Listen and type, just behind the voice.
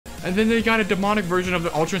And then they got a demonic version of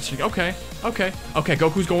the Ultra Instinct. Okay, okay, okay,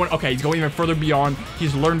 Goku's going, okay, he's going even further beyond.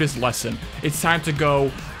 He's learned his lesson. It's time to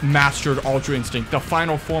go Mastered Ultra Instinct, the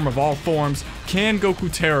final form of all forms. Can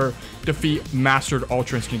Goku Terror defeat Mastered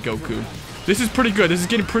Ultra Instinct Goku? This is pretty good. This is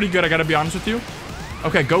getting pretty good, I gotta be honest with you.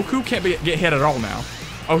 Okay, Goku can't get hit at all now.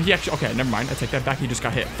 Oh, he actually, okay, never mind. I take that back. He just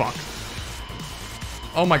got hit. Fuck.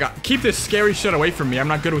 Oh my god. Keep this scary shit away from me. I'm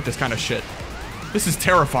not good with this kind of shit. This is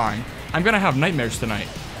terrifying. I'm gonna have nightmares tonight.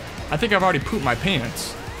 I think I've already pooped my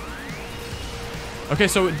pants. Okay,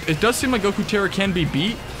 so it does seem like Goku Terror can be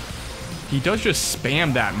beat. He does just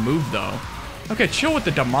spam that move, though. Okay, chill with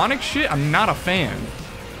the demonic shit. I'm not a fan.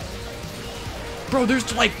 Bro,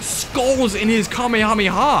 there's like skulls in his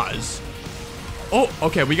Kamehamehas. Oh,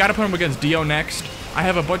 okay, we gotta put him against Dio next. I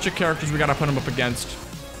have a bunch of characters we gotta put him up against.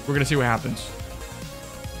 We're gonna see what happens.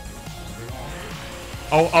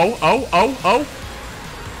 Oh, oh, oh, oh, oh.